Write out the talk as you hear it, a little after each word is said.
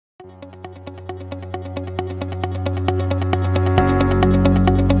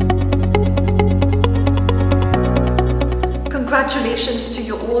congratulations to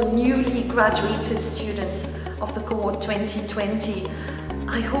you all newly graduated students of the cohort 2020.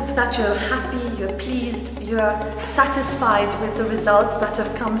 I hope that you're happy, you're pleased, you're satisfied with the results that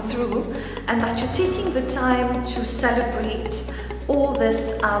have come through, and that you're taking the time to celebrate all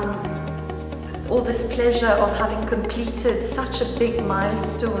this pleasure of having completed such a big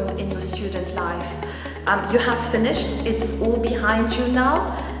milestone in your student life. You have finished, it's all behind you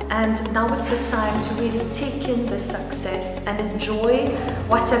now, and now is the time to really take in this success and enjoy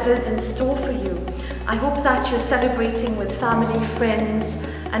whatever is in store for you. I hope that you're celebrating with family, friends,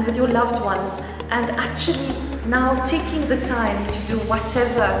 and with your loved ones, and actually now taking the time to do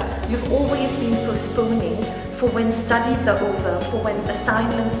whatever you've always been postponing for when studies are over, for when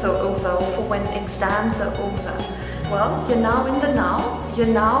assignments are over, or for when exams are over. Well, you're now in the now, you're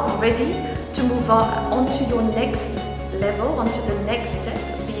now ready to move on to your next level, onto the next step,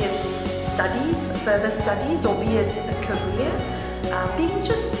 be it studies, further studies, or be it a career.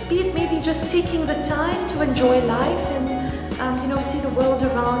 Be it maybe just taking the time to enjoy life and see the world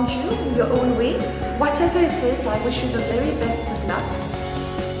around you in your own way. Whatever it is, I wish you the very best of luck.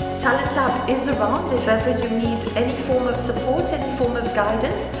 Talent Lab is around if ever you need any form of support, any form of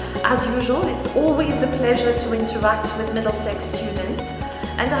guidance. As usual, it's always a pleasure to interact with Middlesex students,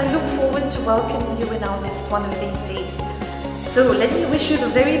 and I look forward to welcoming you in our midst one of these days. So let me wish you the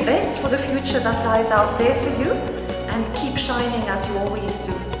very best for the future that lies out there for you, and keep shining as you always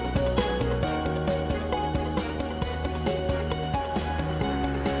do.